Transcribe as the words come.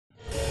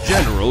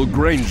General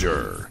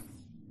Granger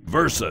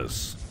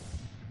versus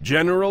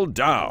General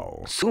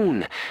Dow.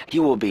 Soon,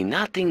 you will be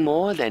nothing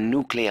more than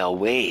nuclear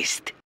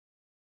waste.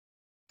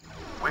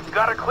 We've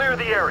got to clear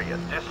the area.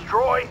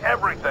 Destroy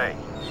everything.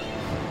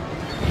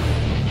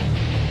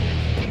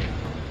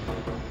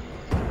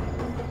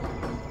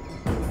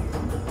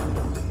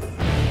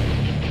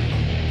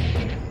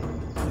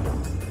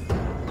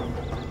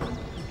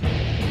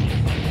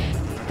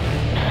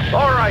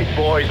 All right,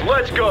 boys,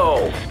 let's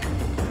go.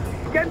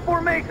 Get in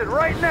formation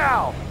right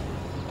now.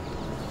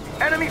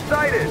 Enemy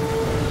sighted.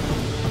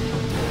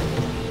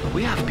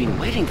 We have been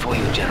waiting for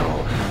you,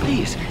 General.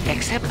 Please,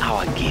 accept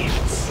our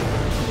gifts.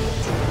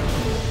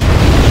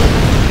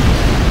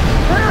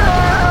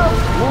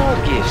 More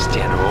gifts,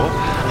 General.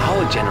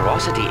 Our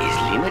generosity is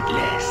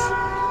limitless.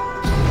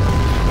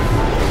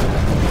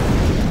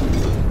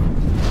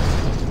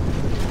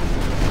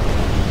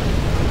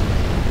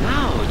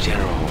 Now,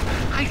 General,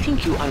 I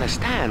think you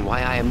understand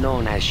why I am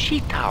known as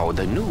Shitao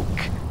the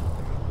Nuke.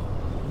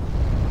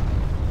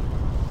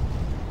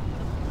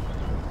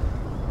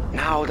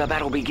 Now the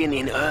battle begin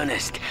in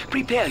earnest.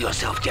 Prepare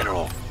yourself,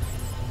 General.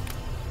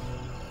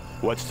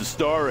 What's the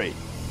story?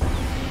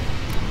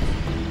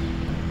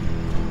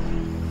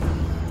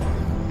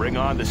 Bring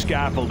on the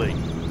scaffolding.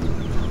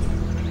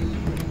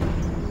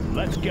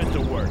 Let's get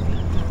to work.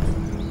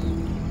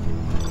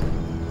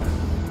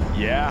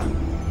 Yeah?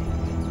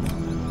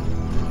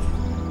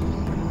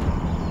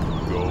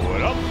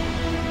 Going up.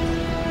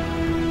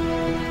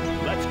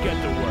 Let's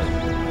get to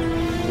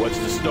work. What's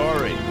the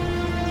story?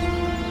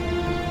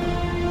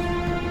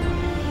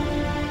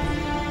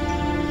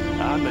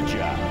 On the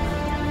job.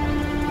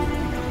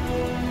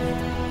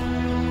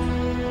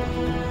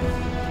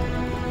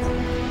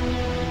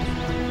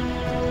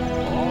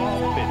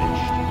 All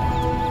finished.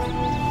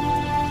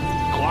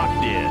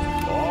 Clocked in.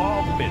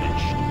 All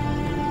finished.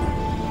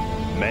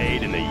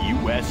 Made in the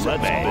U.S.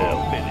 of A.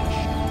 All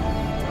finished.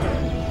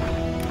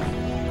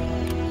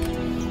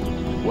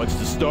 What's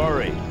the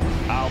story?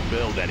 I'll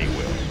build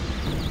anywhere.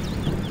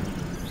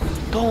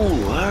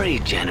 Don't worry,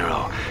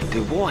 General.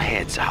 The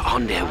warheads are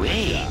on their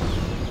way.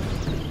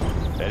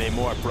 Any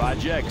more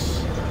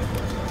projects?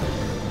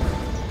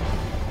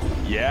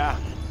 Yeah?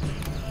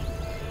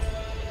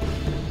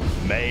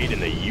 Made in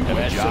the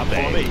U.S. job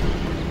for me.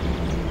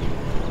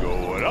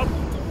 Going up.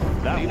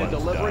 That Need a one's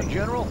delivery, done.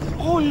 General?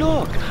 Oh,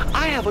 look!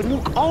 I have a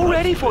nuke all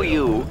ready for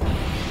you!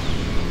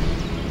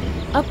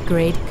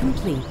 Upgrade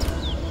complete.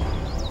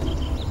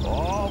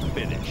 All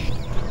finished.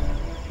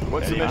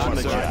 What's the Any mission,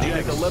 sir? projects? Need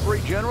a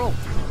delivery, General?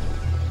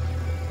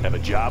 Have a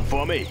job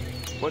for me?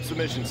 What's the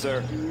mission,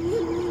 sir?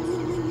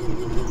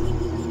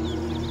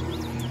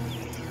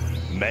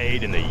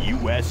 Made in the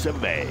U.S.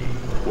 of A.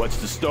 What's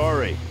the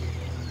story?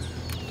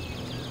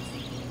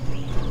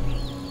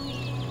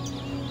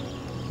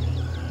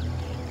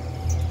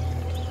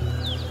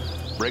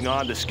 Bring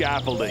on the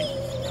scaffolding.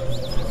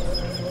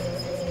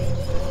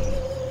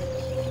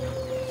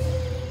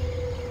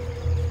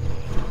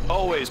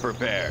 Always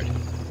prepared.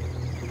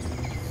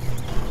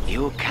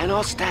 You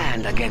cannot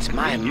stand against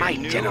my might,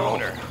 New General.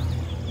 owner.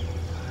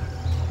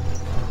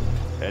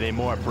 Any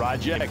more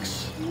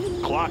projects?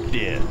 Clocked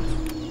in.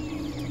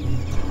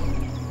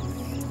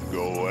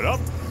 Going up.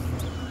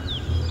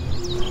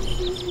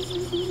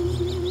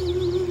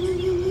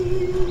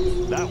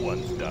 That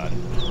one's done.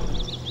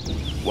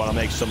 Want to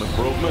make some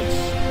improvements?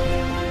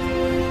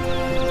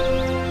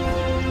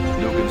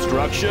 New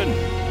construction.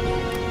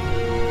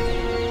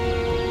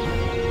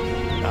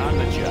 On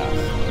the job.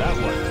 That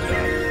one's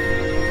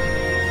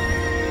done.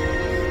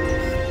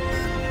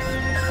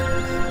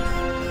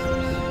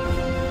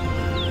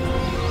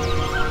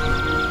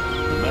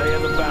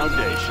 Laying the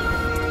foundation.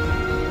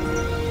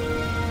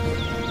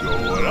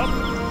 Going up.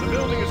 The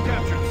building is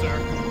captured, sir.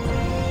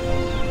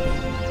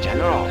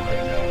 General,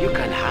 you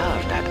can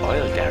have that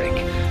oil derrick,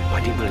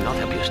 but it will not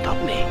help you stop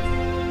me.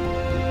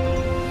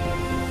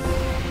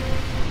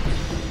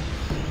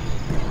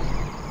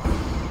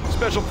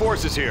 Special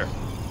forces here.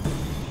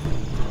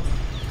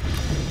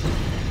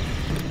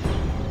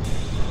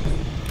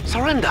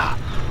 Surrender!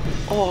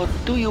 Or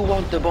do you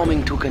want the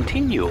bombing to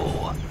continue?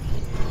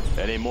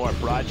 Any more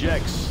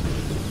projects?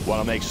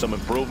 Want to make some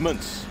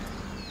improvements?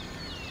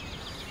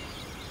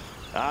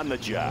 On the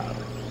job.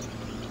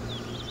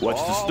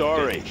 What's the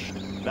story?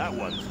 Finished. That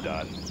one's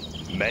done.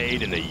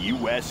 Made in the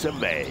U.S.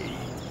 of A.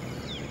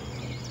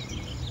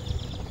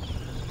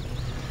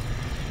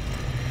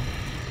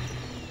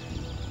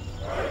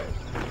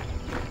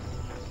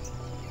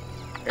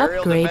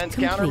 Upgrade defense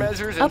complete.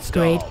 countermeasures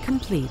Upgrade installed.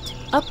 complete.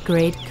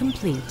 Upgrade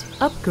complete.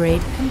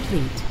 Upgrade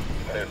complete.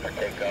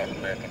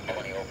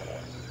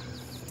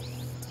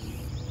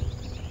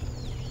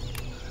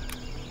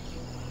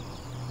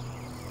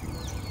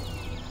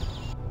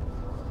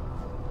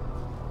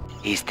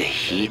 Is the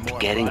heat More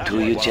getting projects? to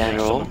you, Want to make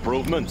General? Some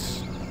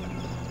improvements.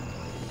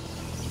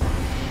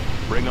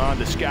 Bring on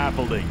the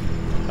scaffolding.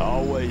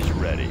 Always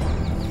ready.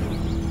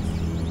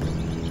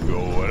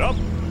 Going up.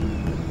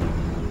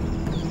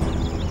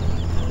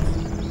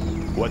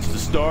 What's the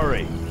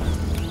story?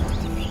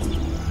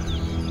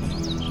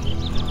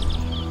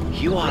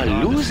 You are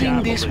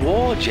losing this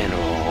war,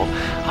 General.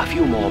 A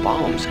few more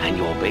bombs and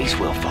your base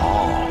will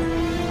fall.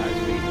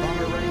 High-speed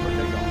bomber ready for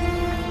takeoff.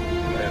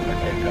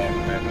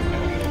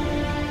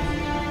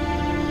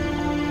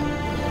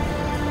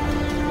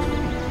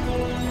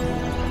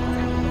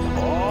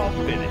 All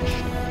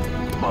finished.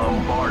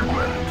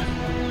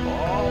 Bombardment.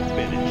 All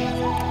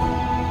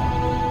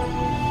finished.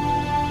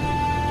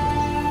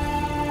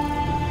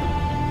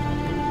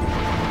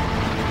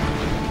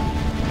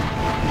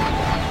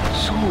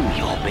 Soon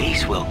your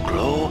base will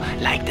glow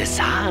like the Want to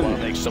sun.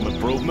 make some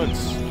improvements?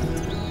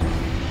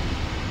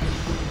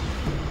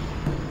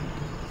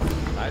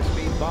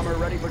 High-speed bomber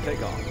ready for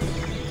takeoff.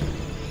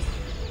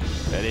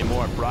 Any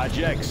more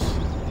projects?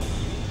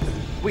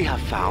 We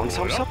have found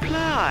some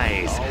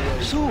supplies.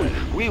 Soon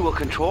we will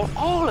control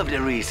all of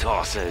the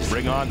resources.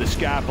 Bring on the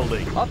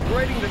scaffolding.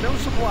 Upgrading the new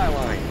supply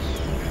lines.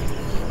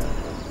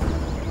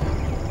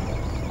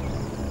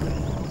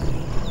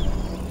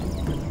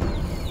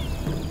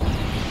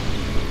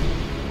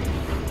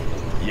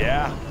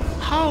 Yeah?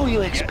 How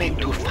you expect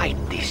to fight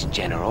this,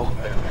 General?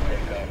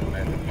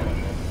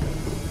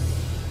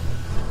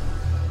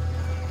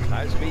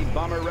 High-speed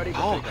bomber ready for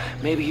Oh,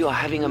 takeoff. maybe you are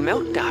having a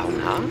meltdown,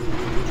 huh?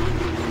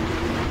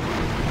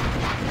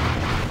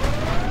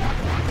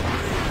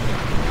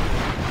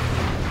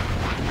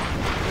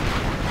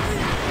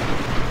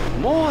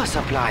 More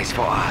supplies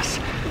for us.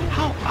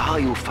 How are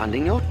you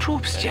funding your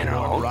troops, More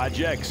General?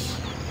 projects.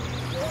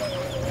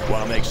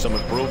 Want to make some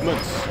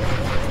improvements?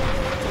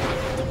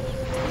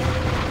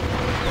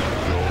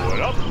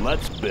 Going up,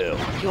 let's build.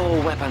 Your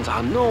weapons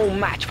are no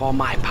match for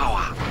my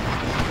power.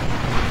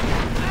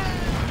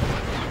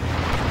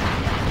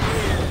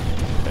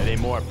 Any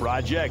more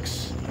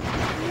projects?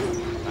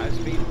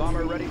 High-speed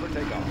bomber ready for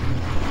takeoff.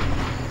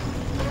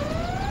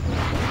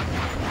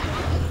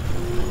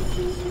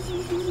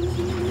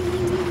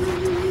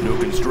 New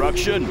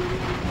construction.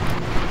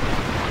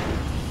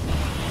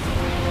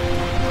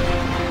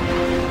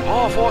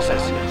 All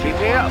forces,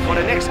 prepare for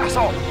the next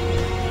assault.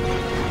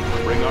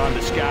 Bring on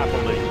the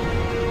scaffolding.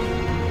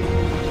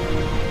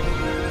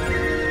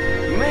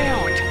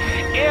 Melt!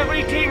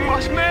 Everything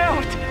must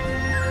melt!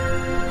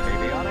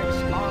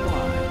 Avionics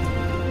online.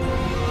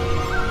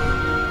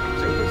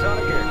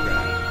 Supersonic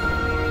aircraft.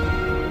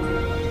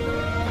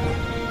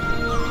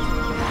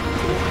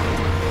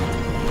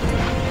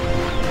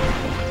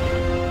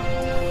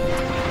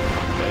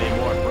 Any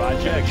more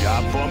projects?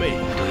 Job for me.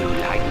 Do you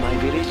like my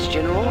village,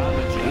 General?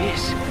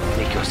 Please,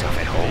 make yourself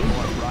at Any home.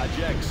 more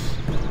projects?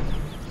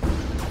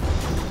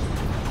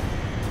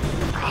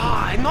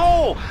 Ah,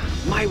 no!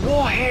 My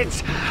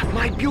warheads!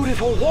 My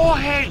beautiful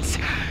warheads!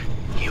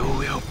 You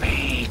will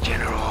pay,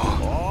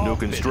 General. New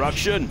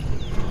construction.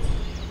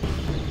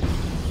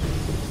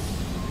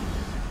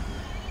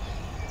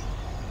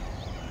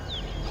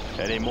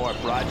 Any more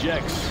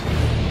projects?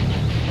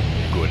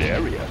 Good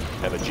area.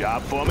 Have a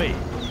job for me.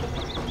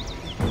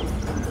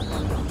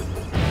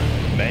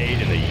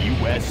 Made in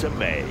the US of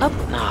A. Up.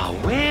 Now,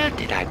 where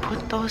did I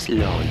put those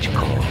launch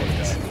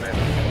codes?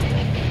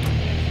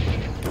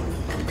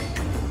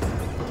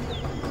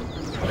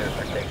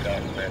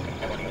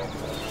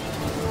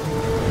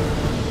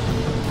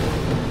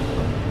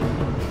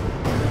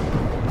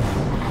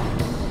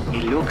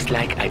 It looks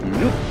like a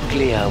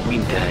nuclear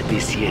winter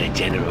this year,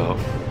 General.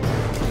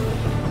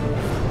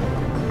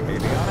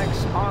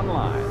 Avionics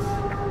online.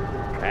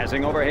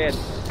 Passing overhead.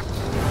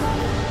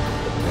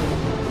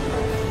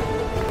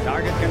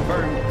 Target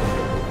confirmed.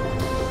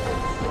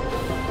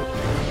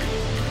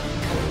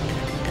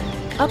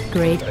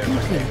 Upgrade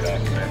complete.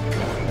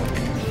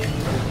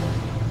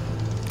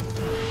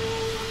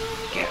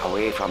 Get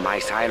away from my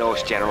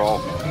silos, General.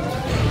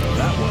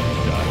 That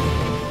one's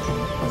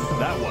done.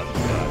 That one's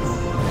done.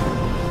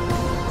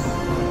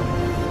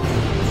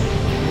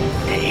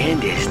 The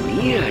end is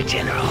near,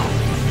 General.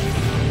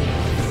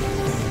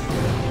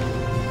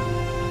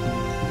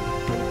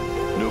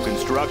 New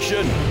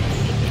construction.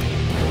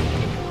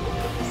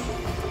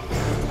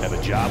 Have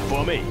a job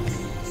for me.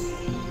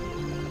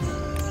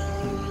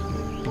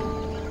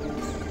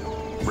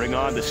 Bring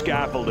on the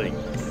scaffolding.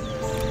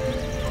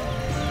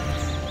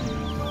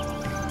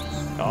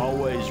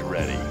 Always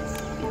ready.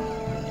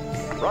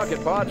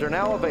 Rocket pods are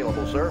now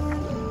available, sir.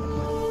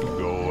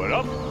 Going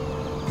up.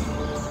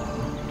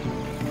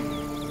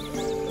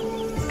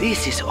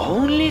 This is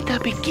only the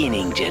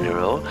beginning,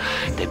 General.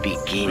 The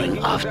beginning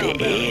of the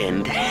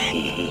end.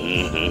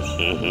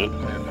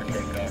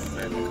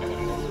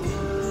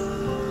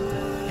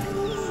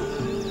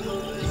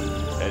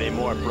 Any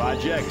more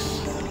projects?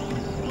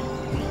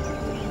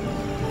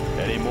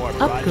 Any more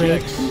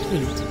Upgrade projects?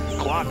 complete.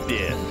 Clocked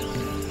in.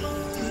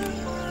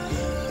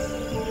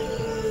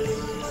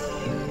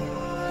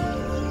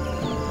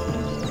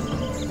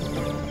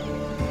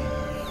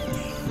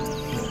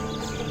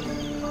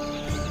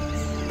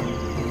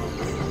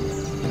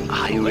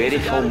 Are you ready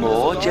for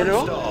more,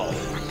 General? Installed.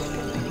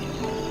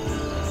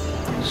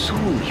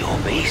 Soon your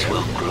base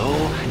will glow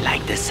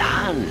like the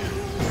sun.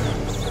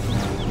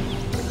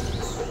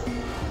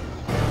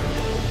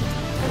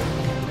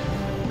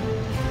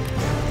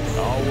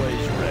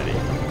 Always ready.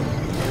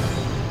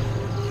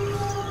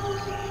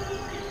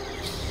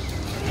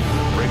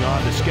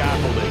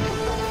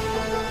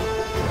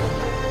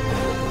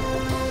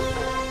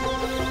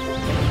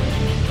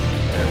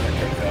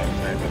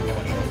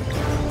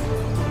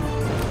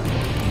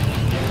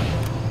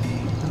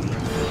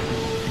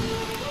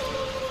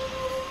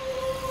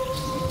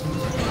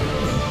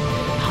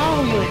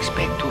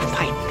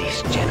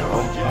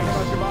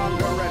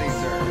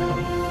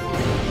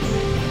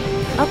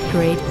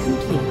 Upgrade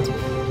complete.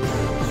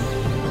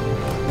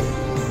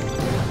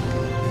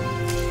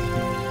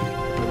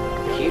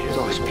 Keep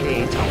those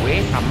planes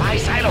away from my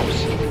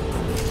silos.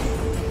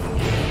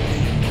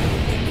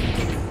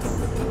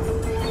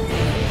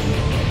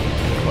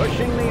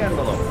 Pushing the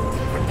envelope.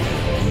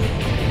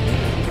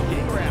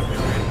 King Raptor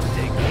ready to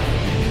take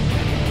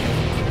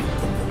off.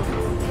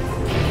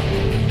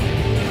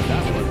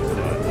 That one's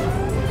done.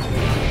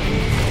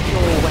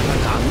 Your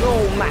weapons are no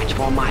match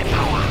for my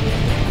power.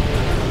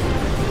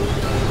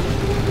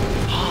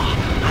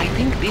 Ah, I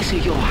think this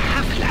is your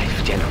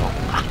half-life, General.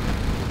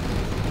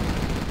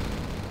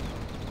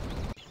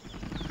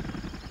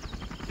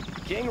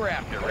 King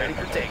Raptor ready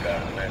for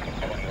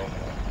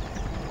takeoff.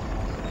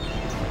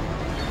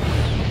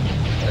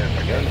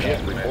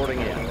 Gunship reporting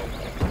in.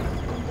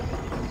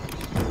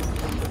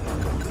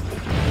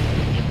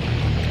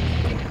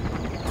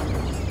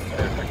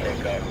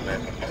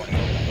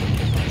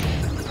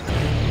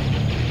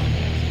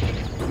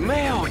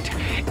 Melt!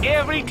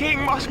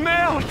 Everything must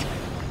melt!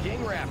 King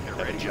Raptor Have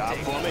a ready job to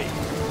take for off.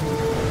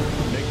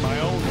 me. Make my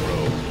own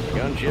road.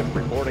 Gunship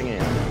reporting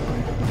in.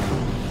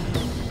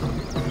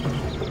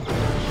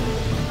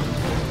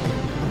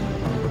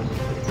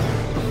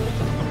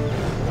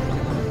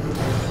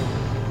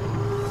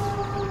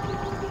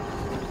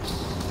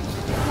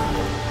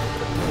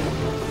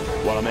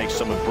 Want to make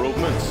some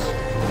improvements?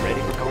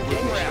 Ready for King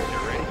completion.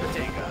 Raptor ready for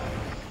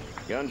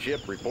takeoff.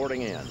 Gunship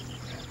reporting in.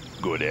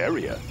 Good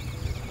area.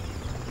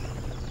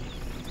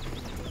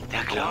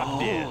 The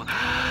Locked in. glow!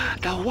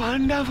 The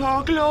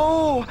wonderful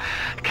glow!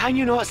 Can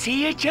you not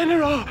see it,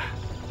 General?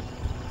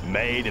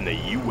 Made in the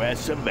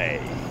U.S. of A.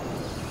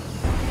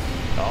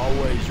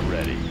 Always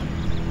ready.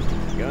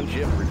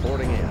 Gunship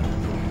reporting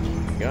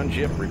in.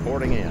 Gunship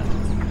reporting in.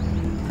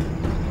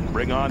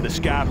 Bring on the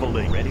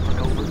scaffolding. Ready for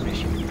covert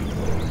mission.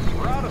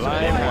 We're out of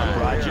Line supply. one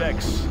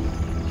projects.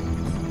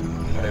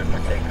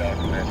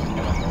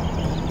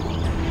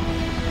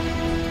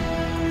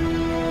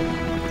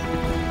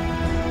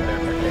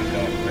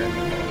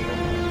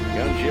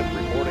 Gunship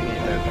reporting in.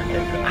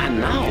 And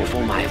now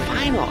for my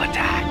final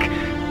attack.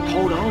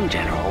 Hold on,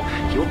 General.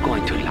 You're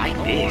going to like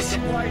this.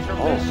 supplies from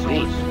Oh, this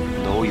wait.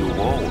 source. No, you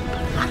won't.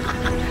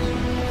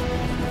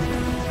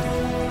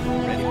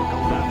 Ready for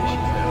covert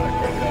mission.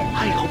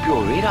 I hope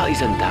your radar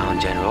isn't down,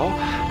 General.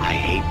 I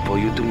hate for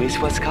you to miss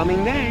what's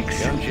coming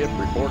next. Gunship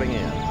reporting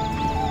in.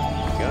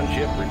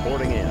 Gunship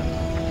reporting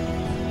in.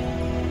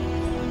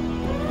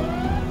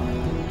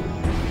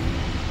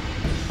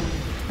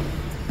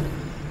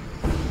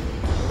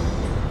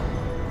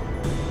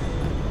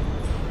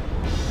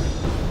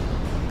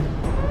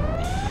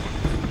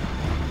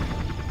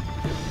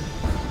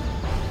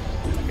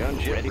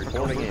 Gunship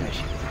reporting in.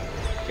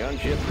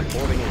 Gunship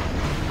reporting in.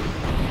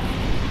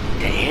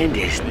 The end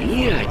is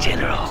near,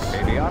 General.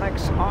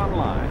 Avionics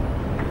online.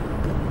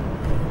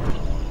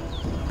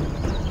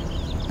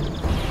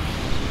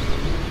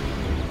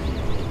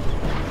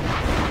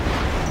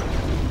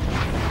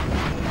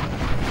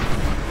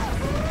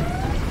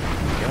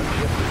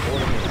 Gunship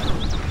reporting in.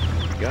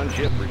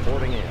 Gunship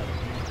reporting in.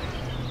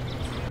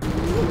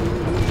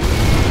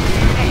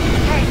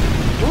 Hey,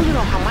 do you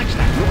know how much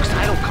that nuke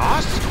silo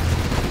costs?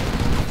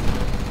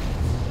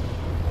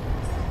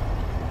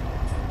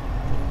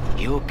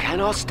 You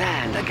cannot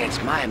stand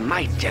against my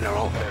might,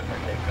 General.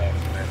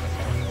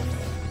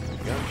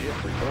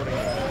 Gunship reporting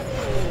in.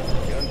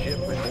 Gunship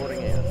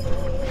reporting in.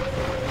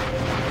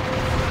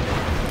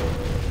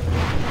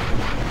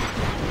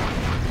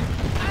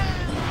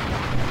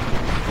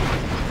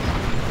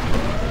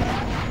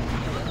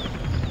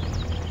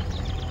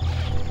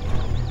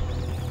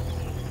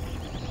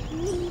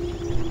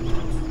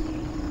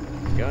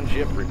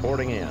 Gunship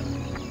reporting in.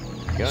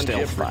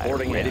 Gunship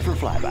reporting ready in. for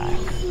flyby.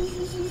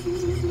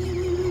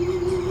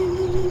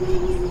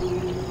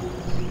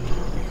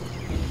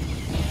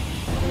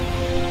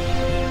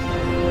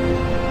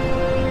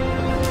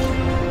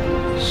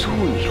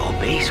 Soon your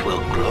base will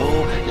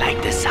glow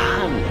like the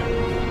sun.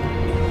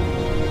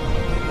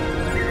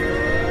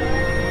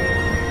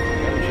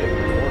 Gunship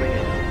reporting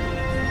in.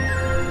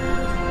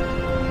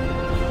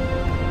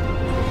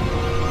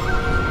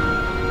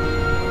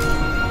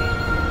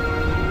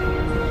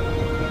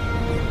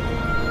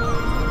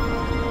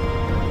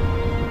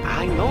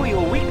 I know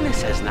your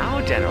weaknesses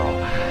now, General.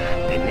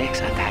 The next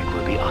attack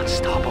will be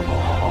unstoppable.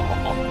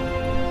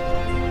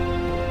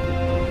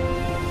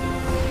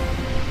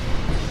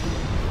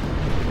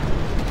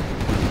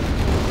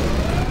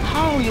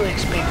 How you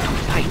expect to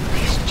fight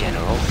this,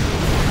 General?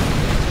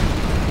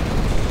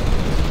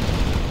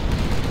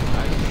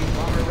 IC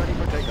bomber ready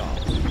for takeoff.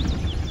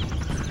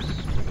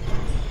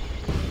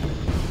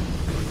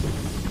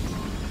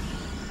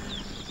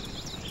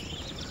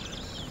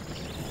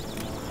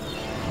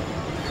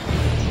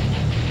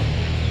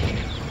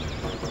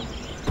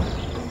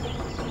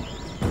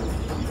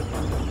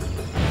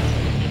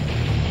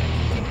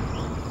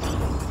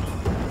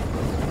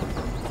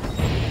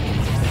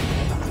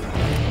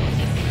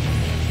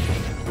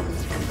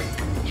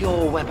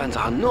 Your weapons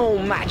are no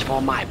match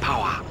for my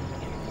power.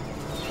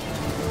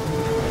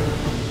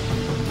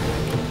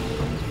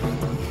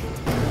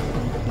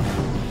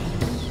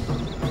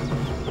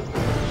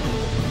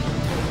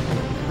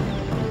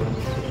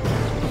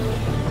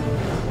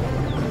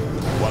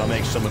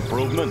 some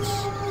improvements.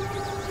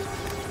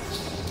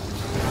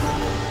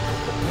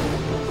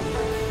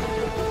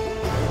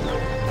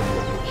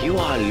 You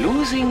are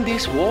losing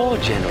this war,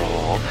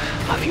 General.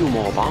 A few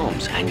more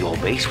bombs and your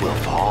base will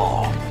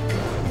fall.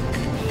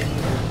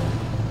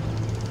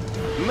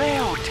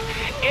 Melt!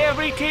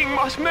 Everything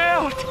must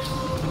melt!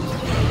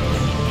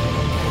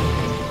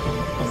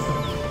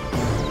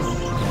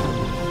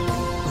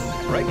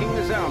 Breaking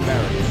the sound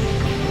barrier.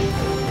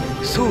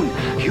 Soon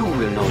you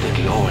will know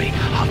the glory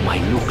of my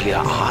nuclear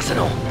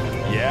arsenal.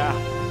 Yeah?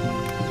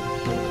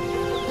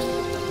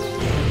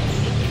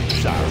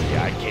 Sorry,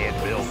 I can't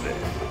build it.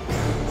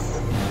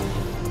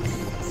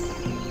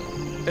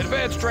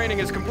 Advanced training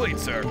is complete,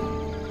 sir.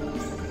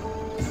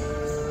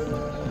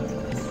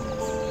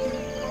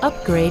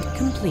 Upgrade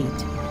complete.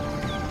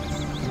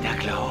 The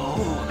glow!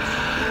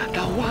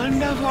 The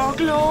wonderful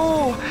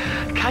glow!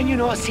 Can you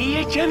not see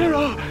it,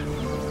 General?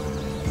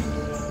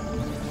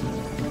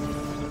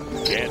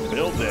 Can't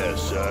build this,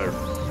 sir.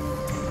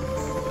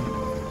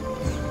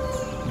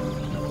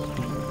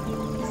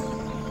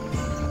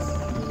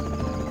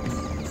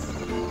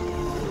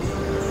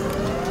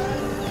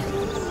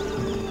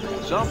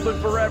 Something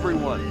for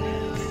everyone.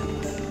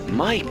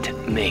 Might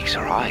makes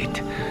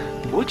right.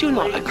 Would you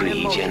not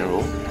agree,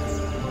 General?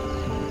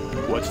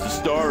 What's the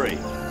story?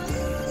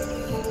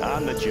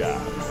 On the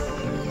job.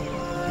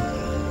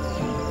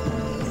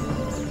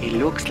 It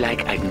looks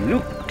like a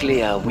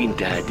nuclear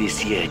winter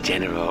this year,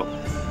 General.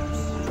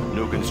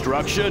 New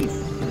construction?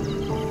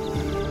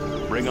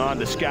 Bring on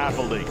the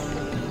scaffolding.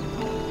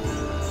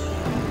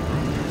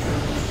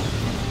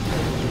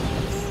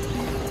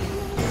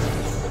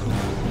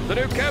 The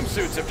new chem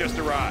suits have just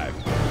arrived.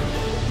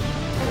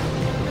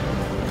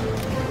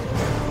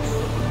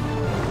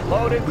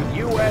 Loaded with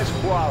U.S.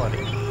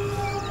 quality.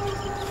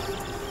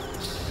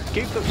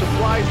 Keep the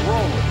supplies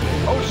rolling.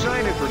 Oh,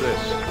 sign in for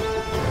this.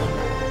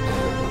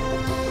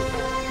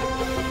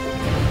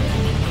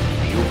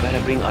 You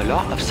better bring a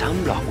lot of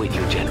sunblock with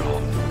you,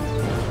 General.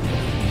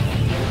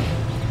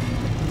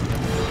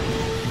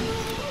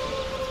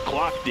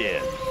 Clocked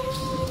in.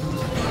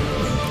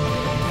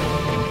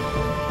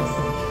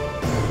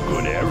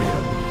 Good area.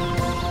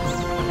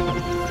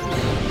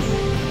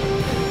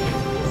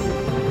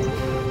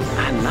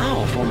 And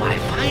now for my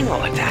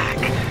final attack.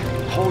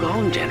 Hold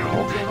on,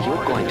 General.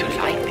 You're going to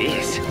like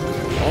this.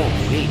 Oh,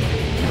 wait.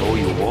 No,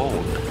 you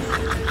won't.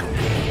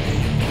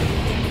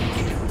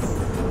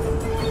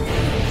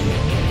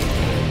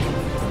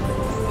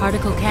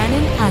 Particle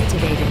cannon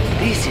activated.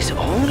 This is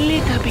only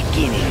the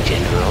beginning,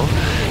 General.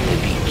 The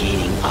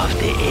beginning of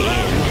the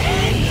end.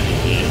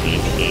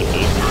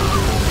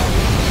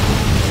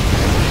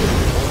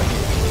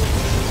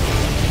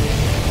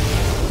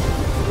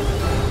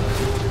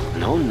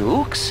 No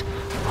nukes?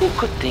 Who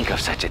could think of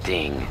such a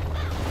thing?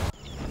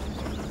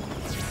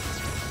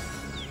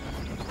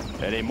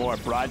 Any more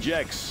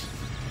projects?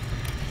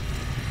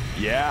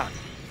 Yeah?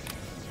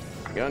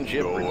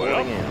 Gunship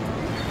reporting in.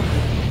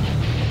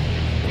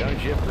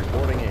 Gunship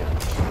reporting in.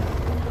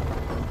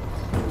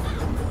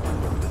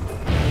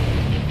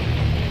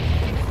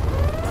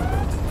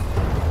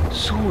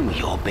 Soon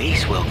your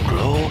base will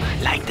glow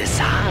like the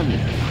sun.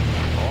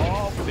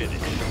 All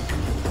finished.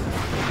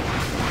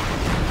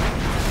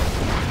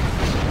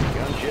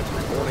 Gunship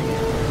reporting in.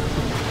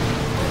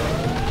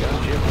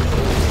 Gunship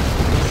reporting in.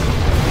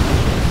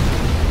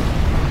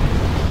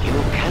 You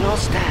cannot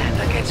stand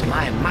against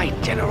my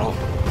might, General.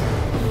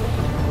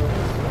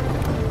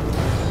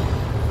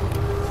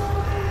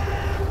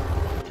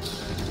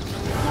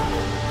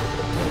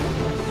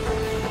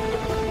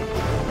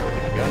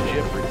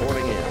 Gunship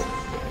reporting in.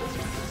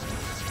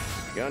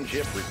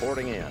 Gunship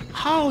reporting in.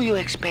 How you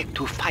expect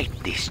to fight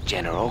this,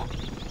 General?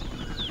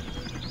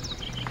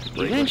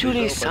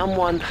 Eventually,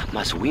 someone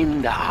must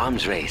win the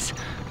arms race.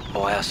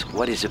 Or else,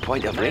 what is the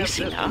point of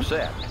racing, huh?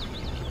 Set.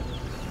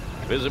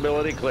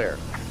 Visibility clear.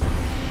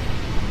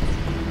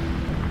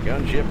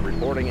 Gunship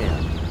reporting in.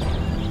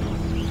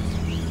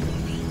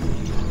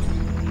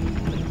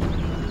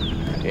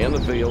 In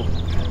the field.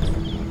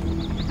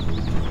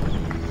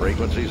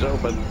 Frequencies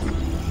open.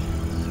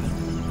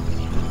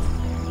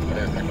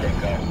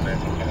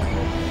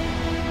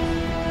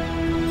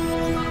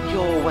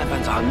 Your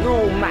weapons are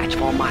no match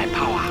for my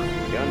power.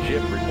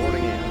 Gunship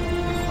reporting in.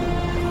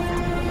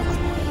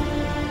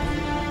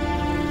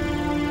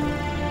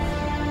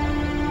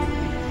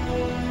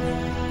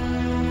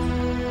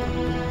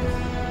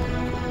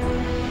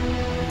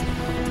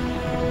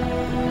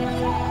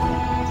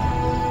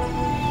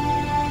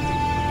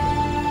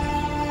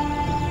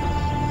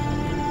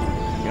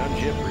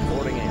 Gunship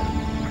reporting in.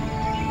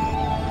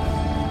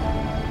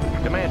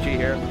 Comanche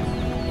here.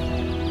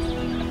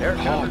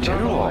 Oh,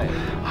 General,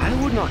 I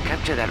would not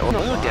capture that oil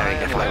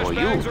derrick if I were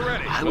you.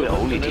 I will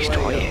only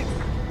destroy it.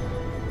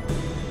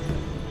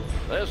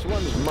 This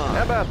one's mine.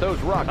 How about those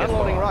rockets?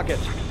 Unloading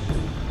rockets.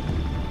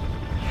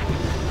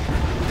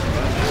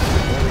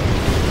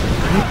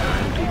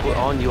 Time to put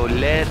on your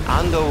lead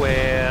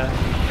underwear.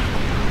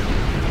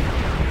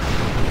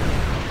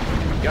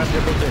 Got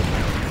your position.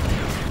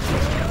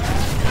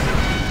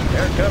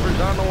 Air cover's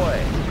on the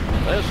way.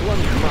 This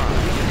one's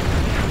mine.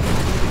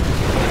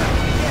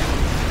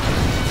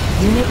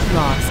 Unit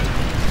lost.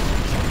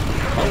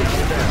 Hold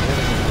it down.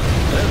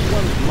 This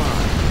one's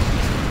mine.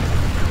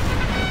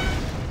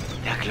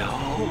 The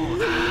glow.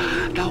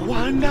 The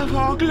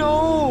wonderful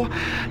glow.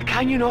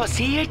 Can you not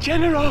see it,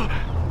 General?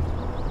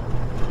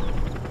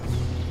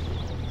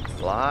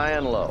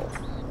 Flying low.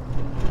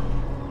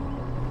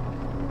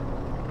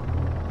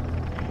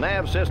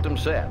 Nav system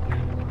set.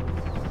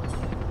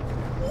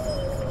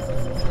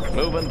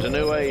 Moving to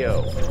new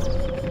AO.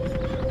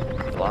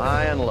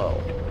 Flying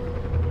low.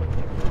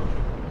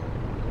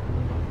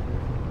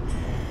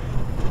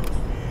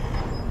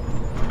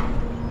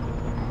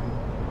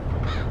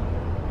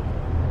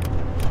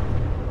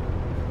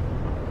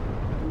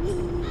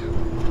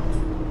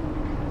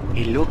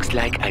 It looks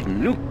like a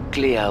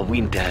nuclear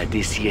winter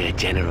this year,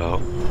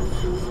 General.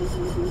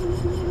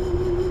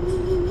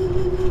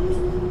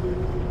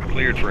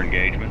 Cleared for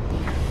engagement.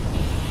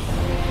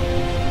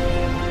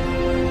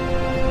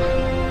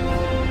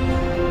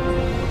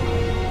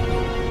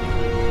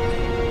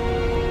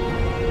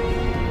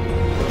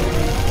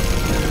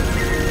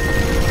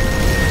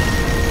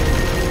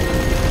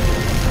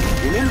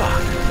 Remember,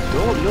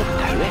 don't look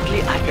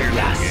directly at the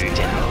glass,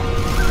 General.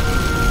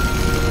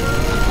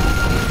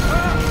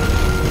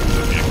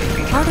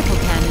 Particle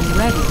cannon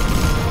ready.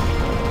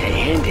 The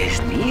end is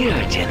near,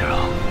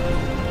 General.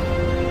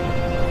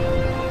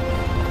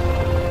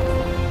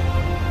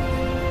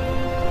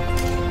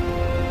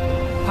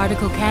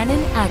 Particle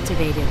cannon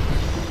activated.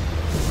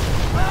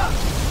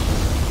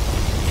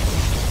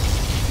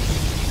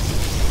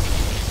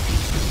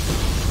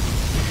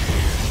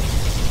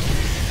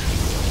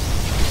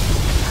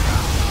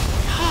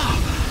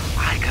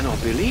 I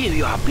cannot believe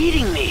you are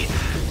beating me.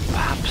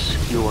 Perhaps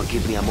you will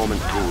give me a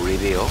moment to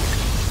review.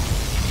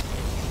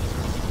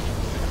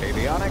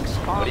 Avionics,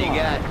 what do you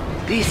got?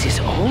 This is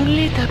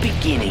only the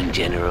beginning,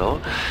 General.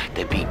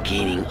 The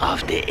beginning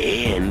of the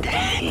end.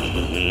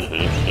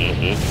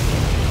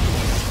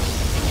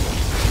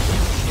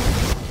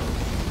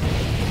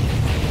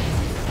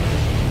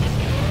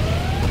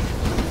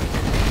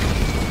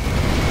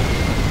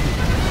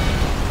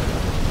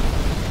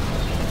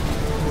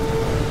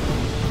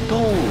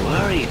 Don't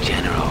worry,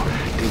 General.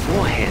 The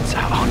warheads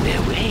are on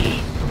their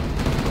way.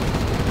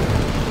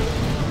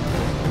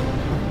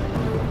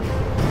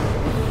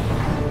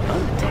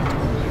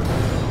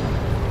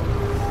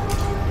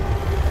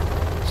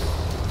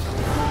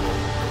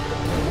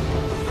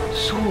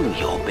 Soon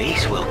your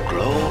base will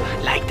glow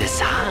like the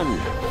sun.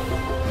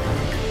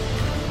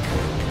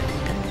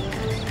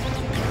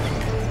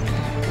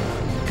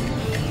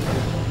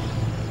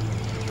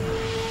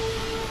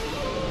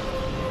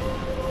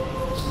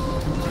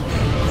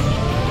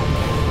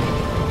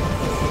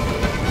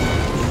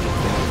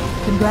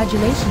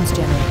 Congratulations,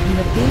 General. You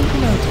have been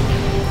promoted.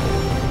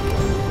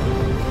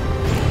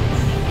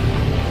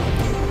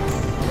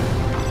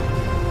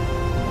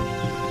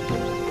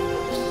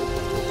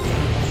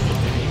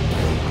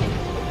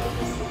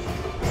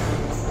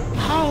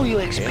 How you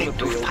expect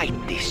to fight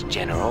this,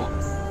 General?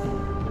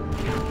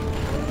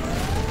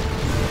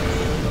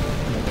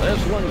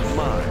 This one's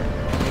mine.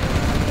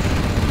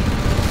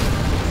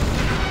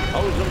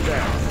 Hose them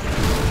down.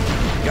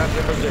 Got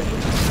the position.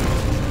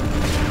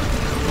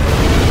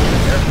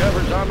 Air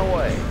cover's on the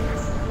way.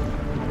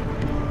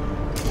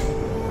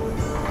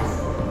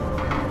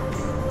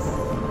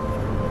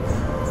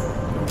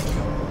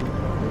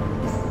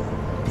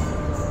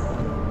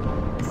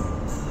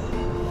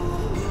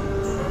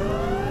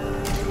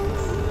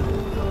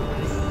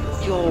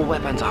 Your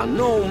weapons are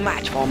no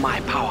match for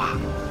my power.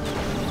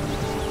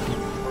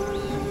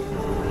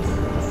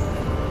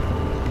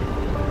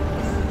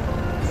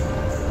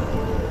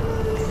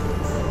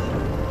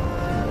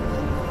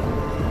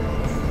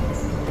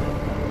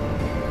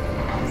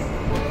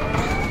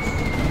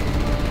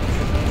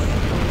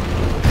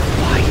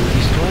 Why you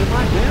destroy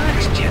my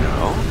barracks,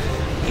 General?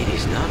 It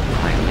is not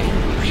my men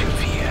you should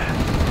fear.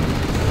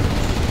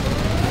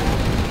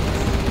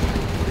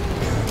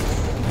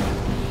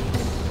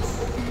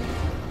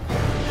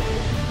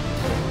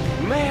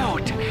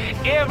 Melt!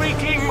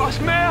 Everything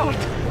must melt!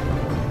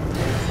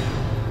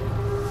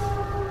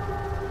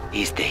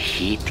 Is the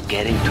heat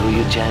getting to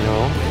you,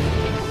 General?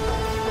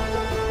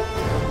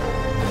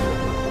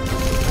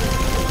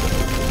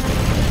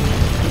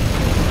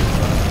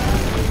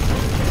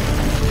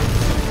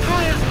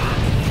 Fire!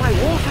 My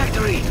war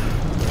factory!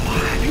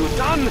 What have you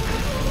done?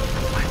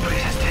 My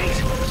precious tanks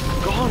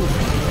gone.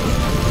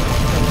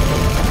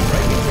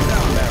 Breaking the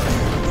down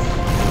barrier.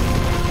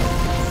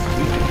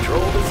 We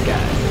control the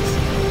skies.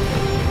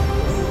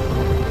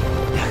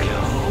 The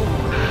glow!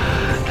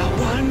 The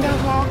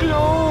wonderful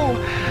glow!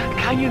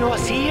 Can you not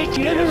see it,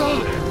 General?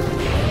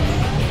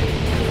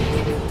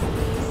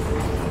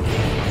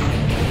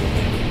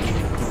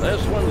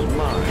 This one's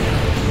mine.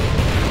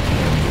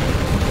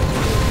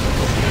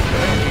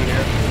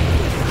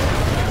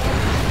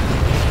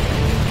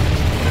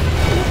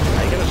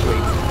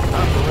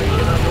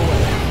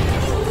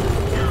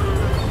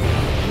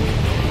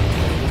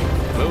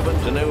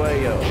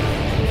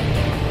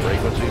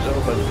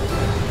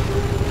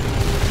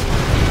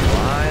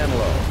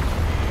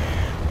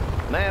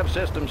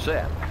 system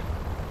set.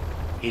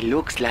 It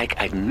looks like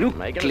a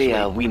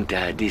nuclear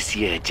winter this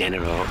year,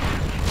 General.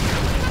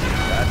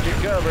 Got you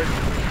covered.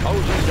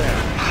 Hoses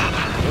down.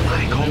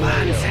 My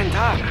command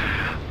center!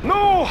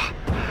 No!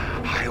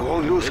 I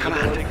won't lose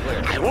command.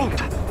 I won't.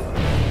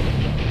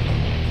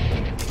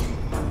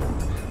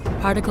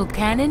 Particle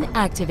cannon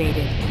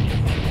activated.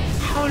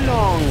 How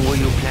long were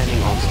you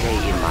planning on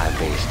staying in my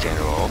base,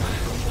 General?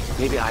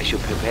 Maybe I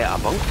should prepare a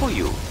bunk for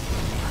you.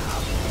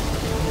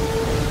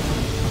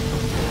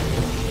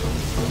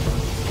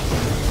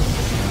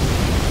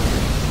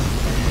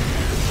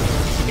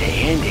 The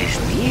end is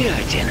near,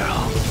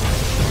 General.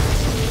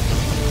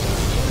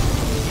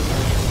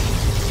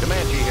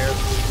 Comanche here.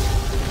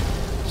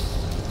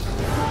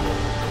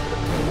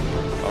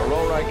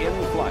 Aurora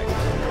in flight.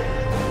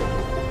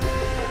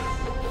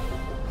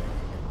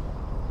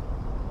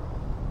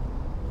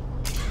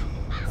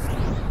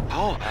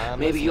 Oh,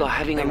 maybe you're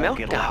having a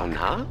meltdown,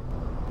 huh?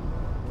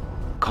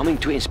 Coming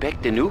to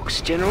inspect the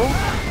nukes, General?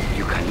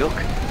 You can look,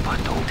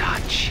 but don't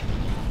touch.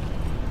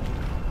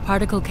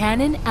 Particle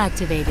cannon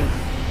activated.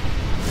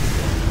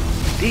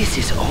 This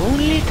is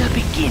only the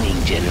beginning,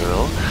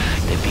 General.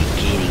 The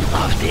beginning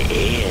of the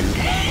end.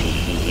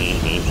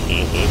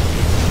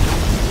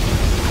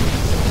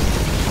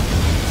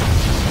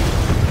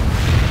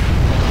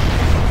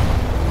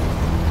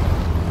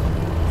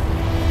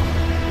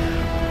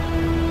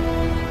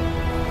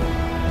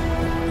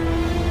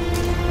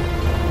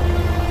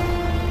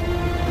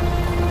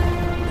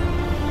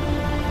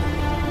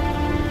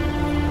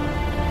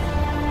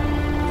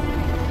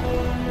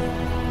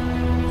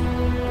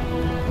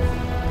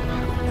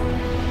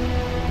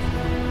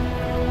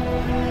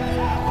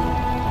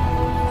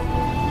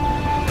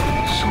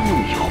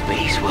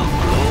 Will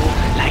grow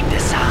like the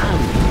sun.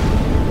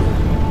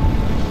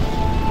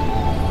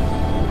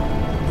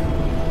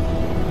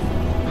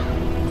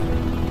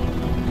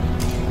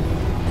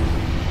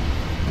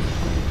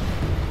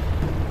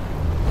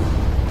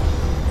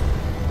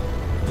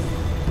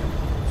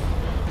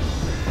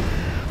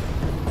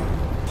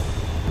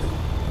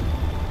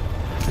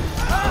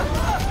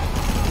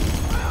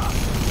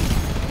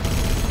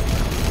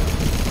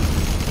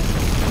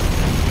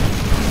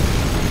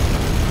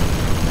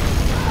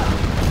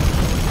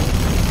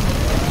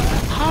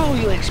 How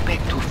you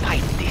expect to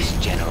fight this,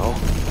 General?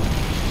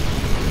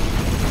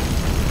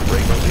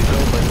 Frequencies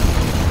open.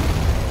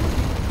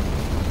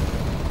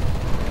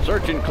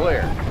 Search and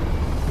clear.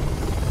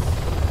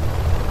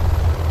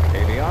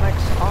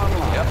 Avionics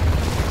online. Yep.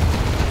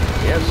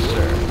 Yes,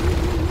 sir.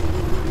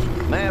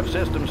 Nav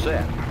system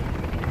set.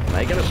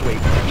 Making a sweep.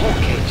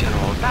 Okay,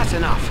 General, that's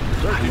enough.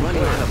 I'm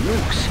running out of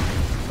nukes.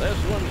 This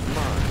one's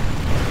mine.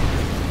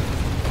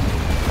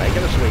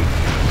 Making a sweep.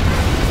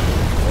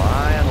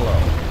 Flying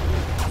low.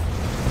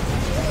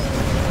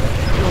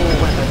 Your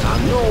weapons are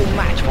no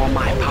match for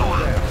my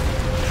power.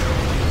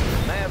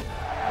 Nav.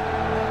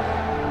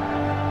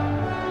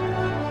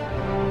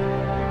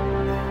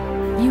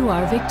 You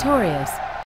are victorious.